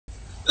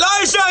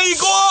再上一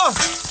锅。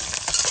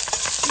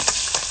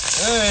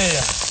哎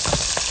呀，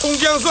葱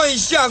姜蒜一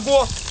下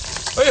锅，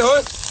哎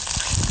呦，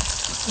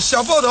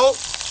小爆头，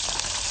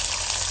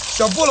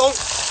小波龙，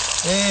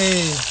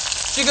哎，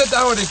这个待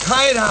会儿得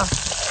开它。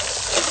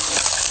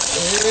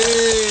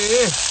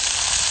哎，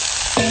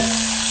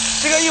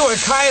这个一会儿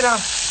开它。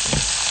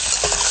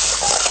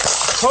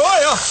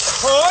哎呀，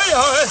哎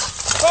呀，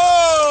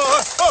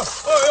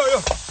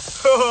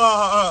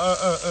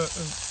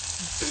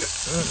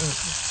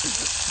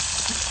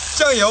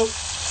酱油，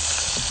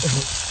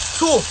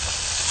醋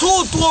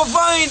多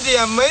放一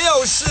点，没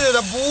有事的，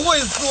不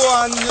会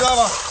酸，你知道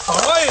吧？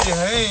哎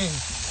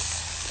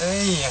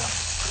呀，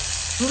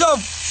你知道，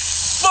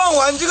放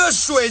完这个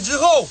水之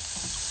后，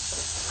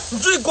你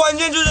最关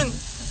键就是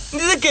你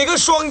得给个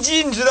双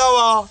击，你知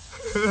道吗？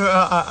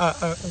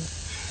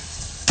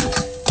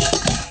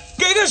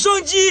给个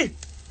双击，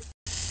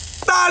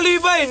大绿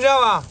背，你知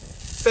道吗？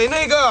得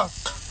那个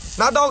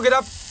拿刀给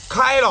它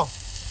开了。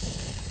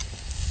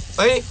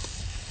哎，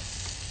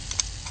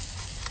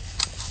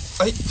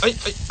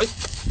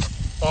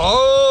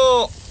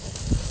哦，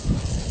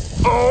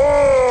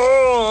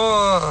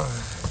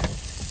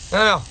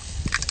哎呀，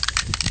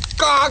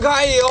嘎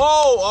开以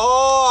后，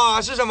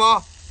哦，是什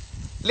么？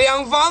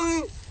两房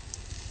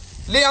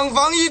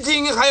一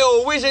厅，还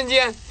有卫生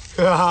间。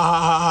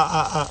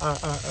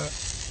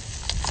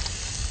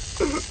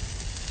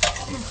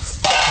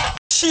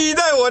期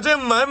待我这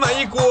满满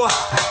一锅。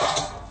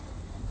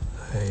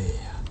哎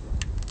呀，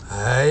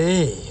哎，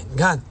你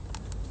看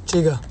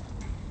这个，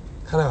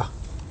看到吧？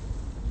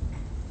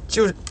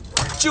就是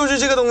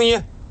这个东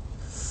西，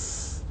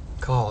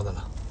可好的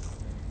了。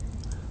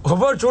我不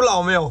知道煮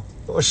老没有，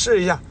我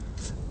试一下。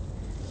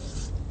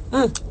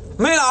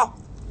没老，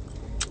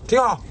挺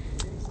好。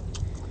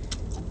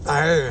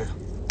哎，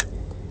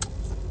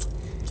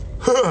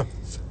呵呵，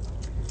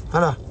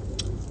看到？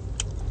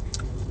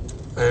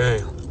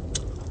哎。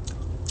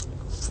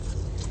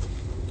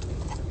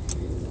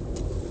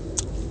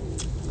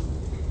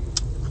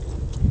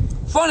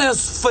放点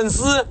粉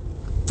丝，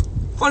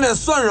放点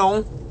蒜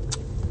蓉，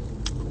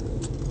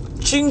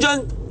清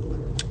蒸。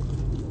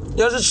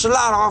要是吃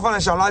辣的话，放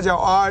点小辣椒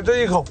啊，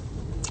这一口。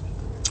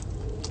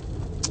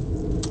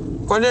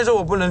关键是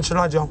我不能吃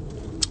辣椒。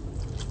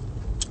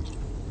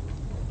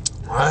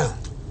哎呀，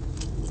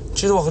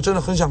其实我真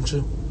的很想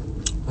吃。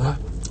啊，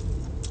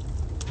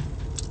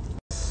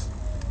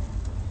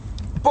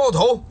爆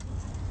头。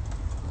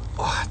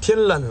哇，天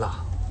冷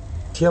了，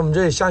天我们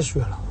这里下雪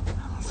了。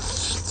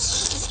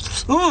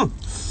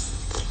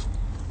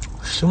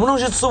什么东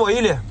西吃我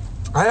一脸？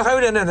哎，还有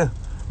一点点，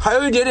还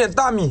有一点点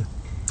大米，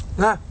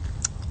你看，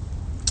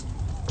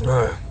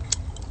哎，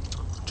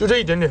就这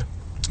一点点，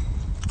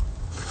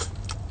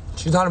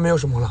其他的没有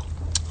什么了。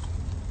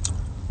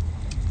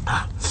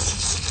啊，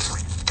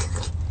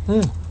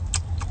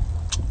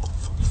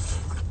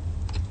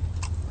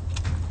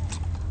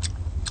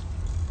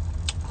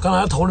刚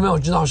才头里面我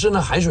知道是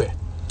那海水，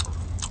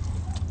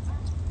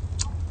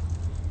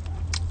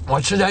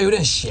我吃起来有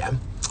点咸。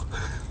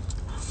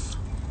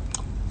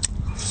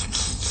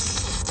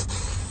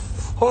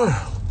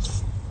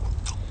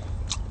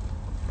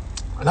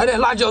来点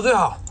辣椒最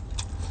好，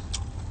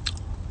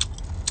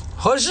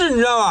合适，你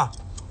知道吧？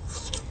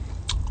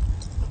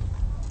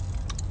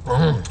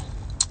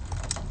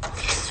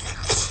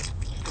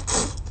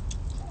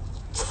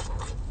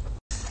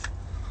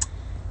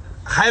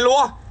海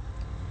螺，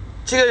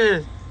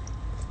这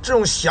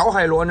种小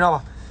海螺，你知道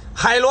吧？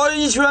海螺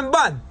1圈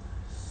半，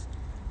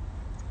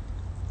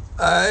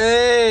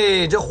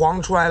哎，这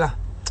黄出来了。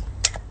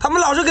他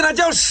们老是给它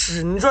叫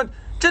屎，你说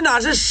这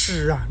哪是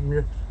屎啊？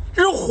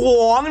这是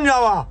黄，你知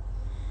道吧？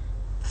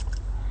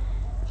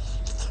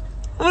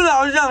我们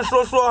老是这样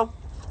说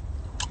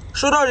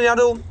到人家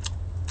都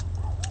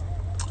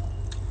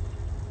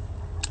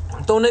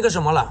那个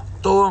什么了，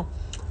都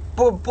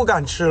不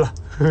敢吃了。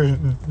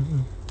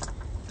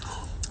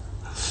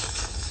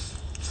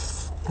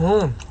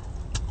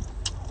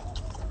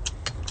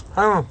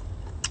还有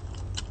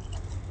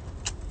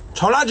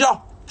炒辣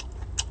椒。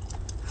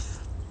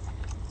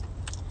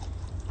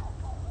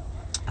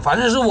反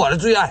正是我的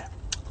最爱。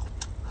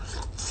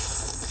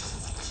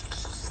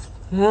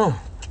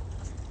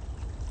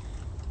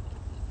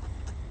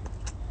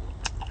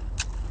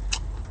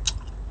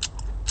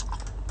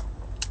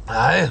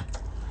哎，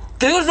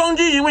给个双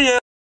击行不行？